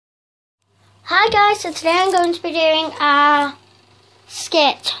Hi guys, so today I'm going to be doing a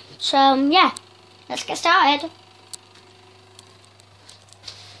skit. So yeah, let's get started.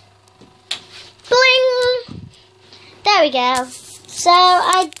 Bling! There we go. So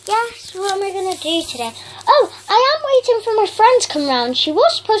I guess what am I going to do today? Oh, I am waiting for my friend to come round. She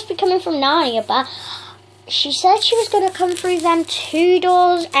was supposed to be coming from Narnia, but she said she was going to come through them 2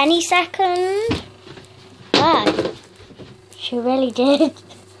 doors any second. But she really did.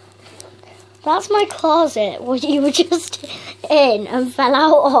 That's my closet, what you were just in and fell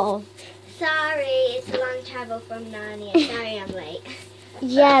out of. Sorry, it's a long travel from Narnia. Sorry I'm late.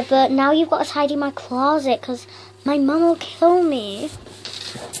 Yeah, but now you've got to tidy my closet because my mum will kill me.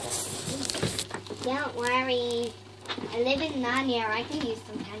 Don't worry. I live in Narnia. I can use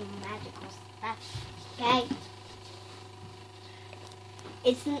some kind of magical stuff. Okay?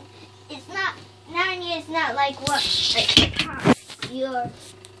 It's not, Narnia is not like what, like the park.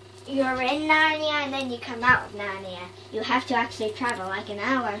 You're in Narnia and then you come out of Narnia. You have to actually travel like an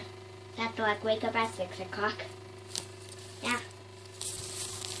hour. You have to like wake up at 6 o'clock. Yeah.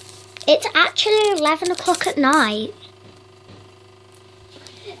 It's actually 11 o'clock at night.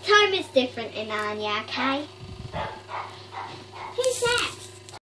 Time is different in Narnia, okay?